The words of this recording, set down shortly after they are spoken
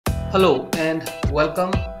Hello and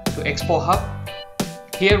welcome to ExpoHub.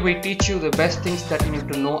 Here we teach you the best things that you need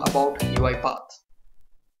to know about UiPath.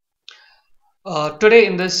 Today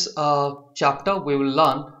in this chapter we will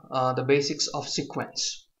learn the basics of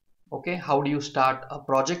sequence. Okay, how do you start a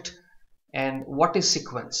project and what is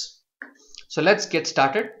sequence? So let's get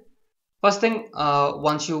started. First thing,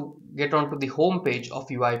 once you get onto the home page of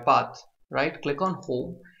UiPath, right, click on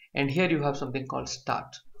home, and here you have something called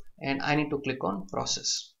start, and I need to click on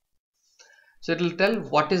process. So it will tell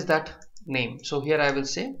what is that name. So here I will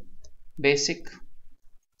say basic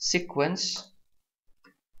sequence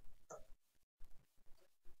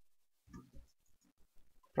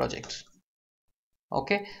project.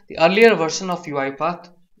 Okay, the earlier version of UiPath,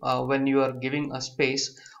 when you are giving a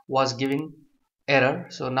space, was giving error.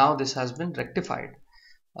 So now this has been rectified.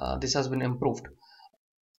 This has been improved.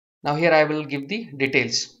 Now here I will give the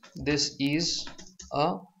details. This is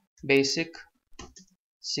a basic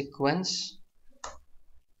sequence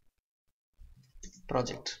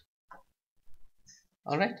project.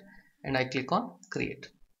 Alright, and I click on create.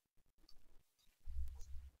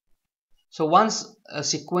 So once a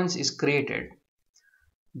sequence is created,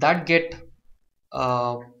 that get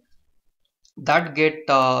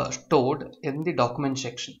stored in the document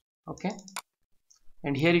section. Okay,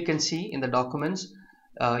 and here you can see in the documents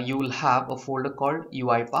you will have a folder called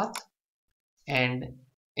UiPath, and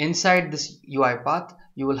inside this UiPath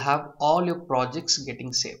you will have all your projects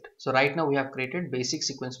getting saved. So right now we have created basic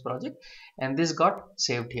sequence project and this got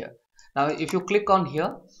saved here. Now if you click on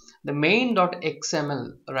here, the main.xml,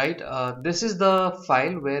 right, this is the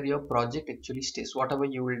file where your project actually stays. Whatever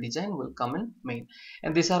you will design will come in main,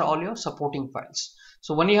 and these are all your supporting files.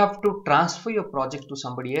 So when you have to transfer your project to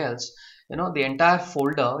somebody else, you know, the entire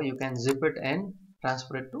folder you can zip it and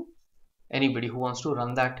transfer it to anybody who wants to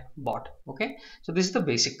run that bot. Okay, so this is the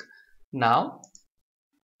basic. Now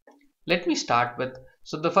let me start with,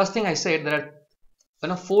 so the first thing I said, there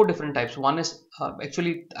are 4 different types. One is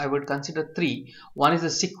actually I would consider 3. One is the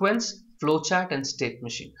sequence, flowchart, and state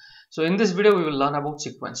machine. So in this video we will learn about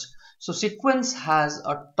sequence. So sequence has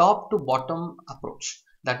a top to bottom approach.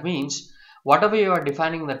 That means whatever you are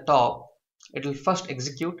defining in the top, it will first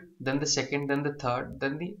execute, then the second, then the third,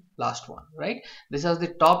 then the last one, right? This is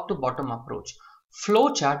the top to bottom approach.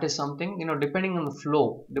 Flowchart is something, depending on the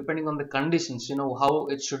flow, depending on the conditions, how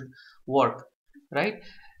it should work, right?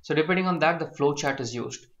 So depending on that, the flow chart is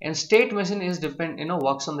used. And state machine is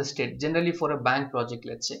works on the state. Generally for a bank project,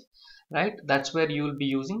 let's say, right, that's where you will be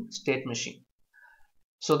using state machine.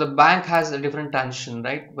 So the bank has a different transition,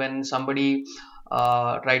 right? When somebody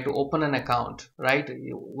try to open an account, right,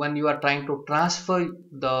 when you are trying to transfer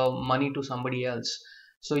the money to somebody else,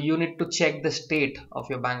 so you need to check the state of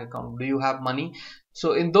your bank account. Do you have money?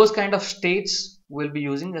 So in those kind of states, we'll be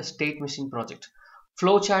using a state machine project.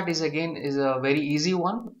 Flowchart is a very easy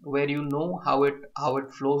one, where you know how it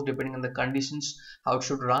flows depending on the conditions, how it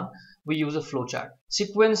should run. We use a flowchart.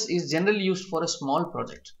 Sequence is generally used for a small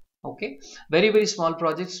project. Okay, very small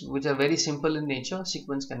projects which are very simple in nature,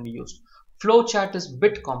 sequence can be used. Flowchart is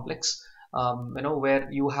bit complex, where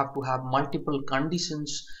you have to have multiple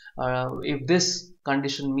conditions. If this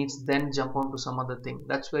condition meets, then jump on to some other thing.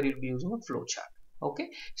 That's where you'll be using a flowchart. Okay,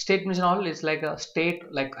 state machine all is like a state,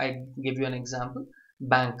 like I give you an example,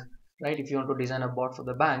 bank, right? If you want to design a bot for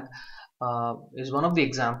the bank, is one of the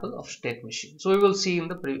example of state machine. So we will see in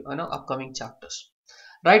the upcoming chapters.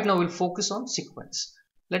 Right now we'll focus on sequence.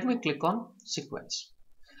 Let me click on sequence.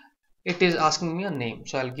 It is asking me a name,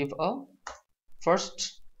 so I'll give a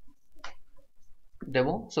first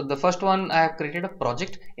demo. So the first one, I have created a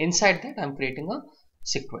project. Inside that I'm creating a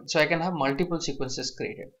sequence, so I can have multiple sequences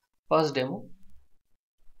created. First demo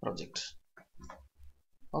project.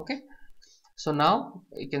 Okay, so now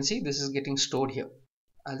you can see this is getting stored here.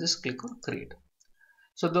 I'll just click on create.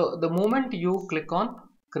 So the moment you click on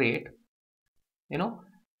create,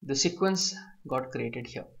 the sequence got created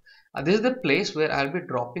here. This is the place where I'll be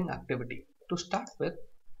dropping activity. To start with,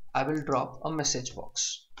 I will drop a message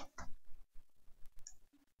box.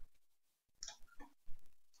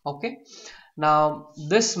 Okay, now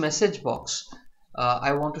this message box,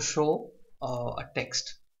 I want to show a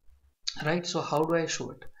text, right? So how do I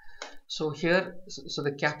show it? So here, so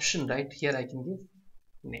the caption, right here, I can give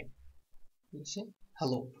name. You say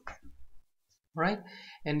hello, right?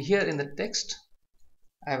 And here in the text,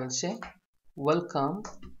 I will say welcome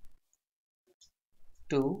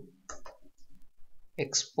to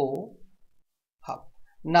ExpoHub.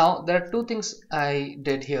 Now there are 2 things I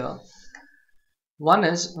did here. One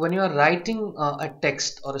is, when you are writing a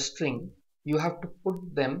text or a string, you have to put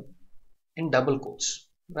them in double quotes.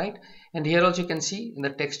 right? And here also you can see in the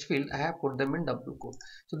text field I have put them in double quote.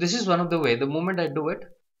 So this is one of the way. The moment I do it,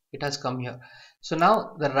 it has come here. So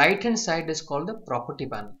now the right hand side is called the property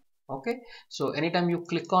panel. Okay, so anytime you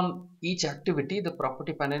click on each activity, the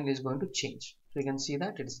property panel is going to change. So you can see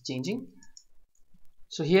that it is changing.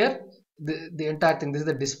 So here the entire thing, this is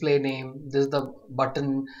the display name, this is the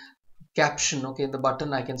button caption. Okay, the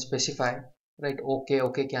button I can specify, right?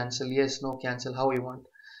 Okay, cancel, yes, no, cancel, how you want.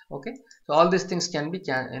 Okay, so all these things can be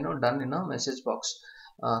done in a message box.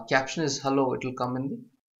 Caption is hello, it will come in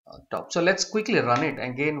the top. So let's quickly run it,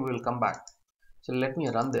 again we will come back. So let me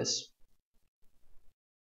run this.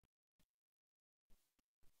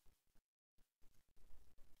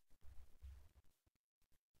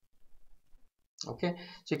 Okay,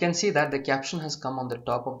 so you can see that the caption has come on the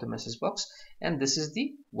top of the message box, and this is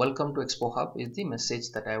the welcome to ExpoHub is the message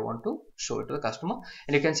that I want to show it to the customer.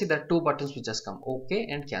 And you can see that two buttons which just come, okay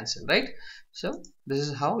and cancel, right? So this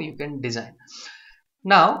is how you can design.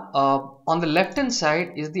 Now on the left hand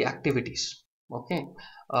side is the activities. Okay,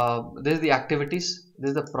 this is the activities, this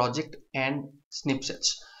is the project and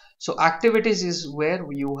snippets. So activities is where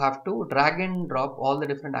you have to drag and drop all the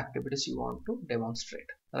different activities you want to demonstrate,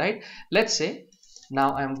 right? Let's say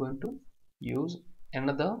now I am going to use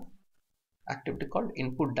another activity called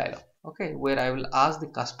input dialog, okay, where I will ask the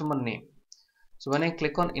customer name. So when I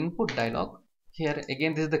click on input dialog, here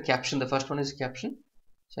again this is the caption. The first one is caption.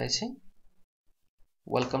 So I say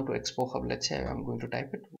welcome to ExpoHub. Let's say I'm going to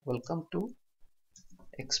type it, welcome to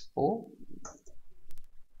ExpoHub.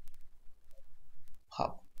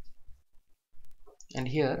 And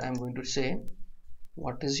here I'm going to say,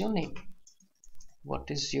 what is your name? What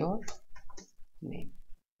is your name?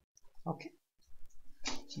 Okay.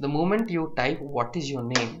 So the moment you type what is your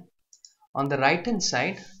name, on the right hand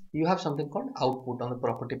side you have something called output on the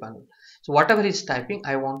property panel. So whatever he's typing,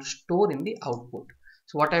 I want to store in the output.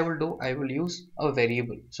 So what I will do, I will use a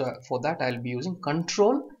variable. So for that I'll be using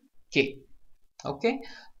Control K. Okay,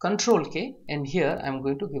 Control K, and here I'm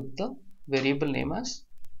going to give the variable name as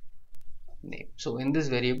name. So in this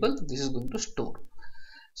variable, this is going to store.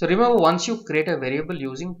 So remember, once you create a variable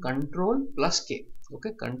using Control plus K,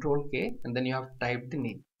 okay, Control K, and then you have typed the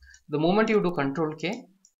name. The moment you do Control K,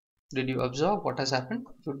 did you observe what has happened?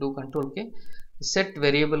 If you do Control K, set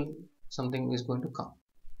variable, something is going to come.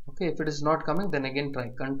 Okay, if it is not coming, then again try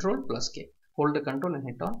Control plus K. Hold the Control and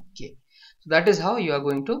hit on K. So that is how you are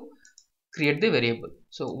going to create the variable.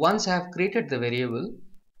 So once I have created the variable,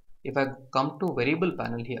 if I come to variable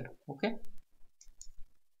panel here, okay,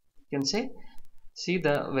 you can say, see,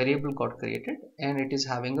 the variable got created and it is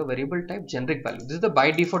having a variable type generic value. This is the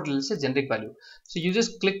by default, let's say generic value. So you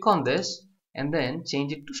just click on this and then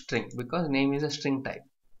change it to string, because name is a string type.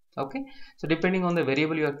 Okay, so depending on the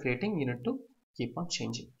variable you are creating, you need to keep on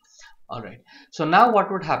changing. All right, so now what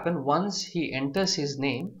would happen once he enters his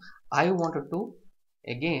name? I wanted to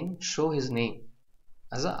again show his name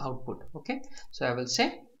as an output. Okay, so I will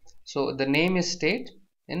say, so the name is state,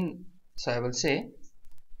 and so I will say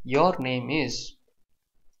your name is,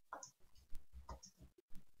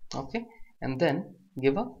 okay, and then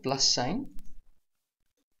give a plus sign.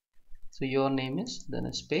 So your name is, then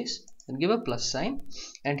a space, and give a plus sign,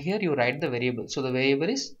 and here you write the variable. So the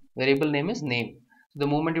variable name is name. So the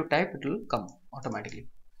moment you type, it will come automatically.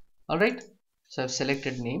 All right, so I've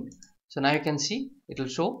selected name. So now you can see it will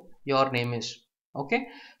show your name is. Okay,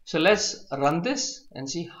 so let's run this and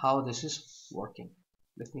see how this is working.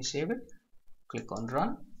 Let me save it, click on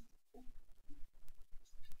run.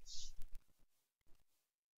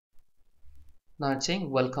 Now it's saying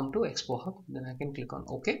welcome to ExpoHub. Then I can click on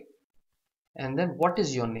OK, and then what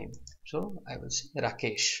is your name? So I will say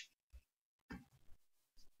Rakesh.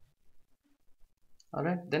 All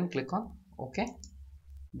right, then click on OK.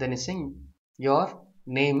 Then it's saying your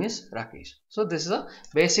name is Rakesh. So this is a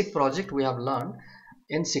basic project we have learned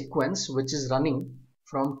in sequence, which is running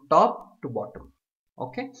from top to bottom.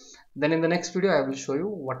 Okay, then in the next video I will show you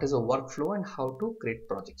what is a workflow and how to create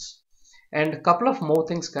projects. And a couple of more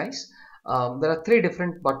things, guys. There are three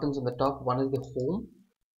different buttons on the top. One is the home,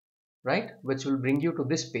 right, which will bring you to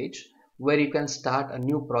this page where you can start a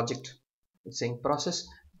new project. It's saying process.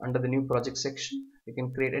 Under the new project section, you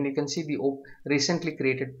can create, and you can see the recently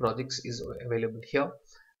created projects is available here,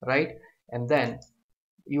 right? And then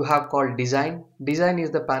you have called design. Design is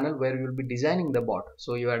the panel where you will be designing the bot.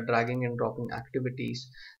 So you are dragging and dropping activities.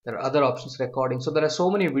 There are other options, recording. So there are so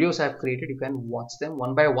many videos I have created. You can watch them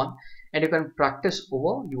one by one and you can practice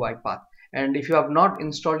over UiPath. And if you have not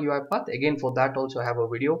installed UiPath, again for that also I have a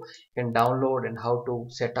video you can download, and how to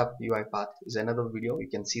set up UiPath is another video. You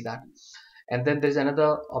can see that. And then there's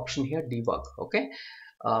another option here, debug. Okay,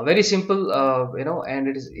 Very simple, and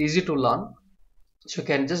it is easy to learn. So you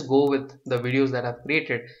can just go with the videos that I've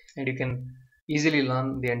created, and you can easily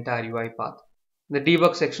learn the entire UiPath. The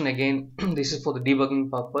debug section, again, this is for the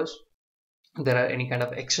debugging purpose. There are any kind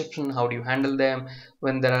of exception, how do you handle them?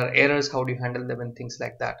 When there are errors, how do you handle them, and things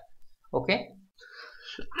like that. Okay.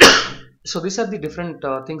 So these are the different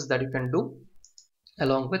things that you can do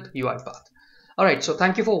along with UiPath. Alright, so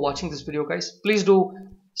thank you for watching this video, guys. Please do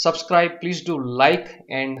subscribe, please do like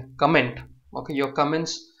and comment. Okay, your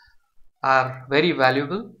comments are very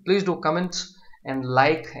valuable. Please do comment and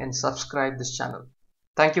like and subscribe this channel.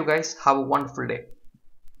 Thank you, guys. Have a wonderful day.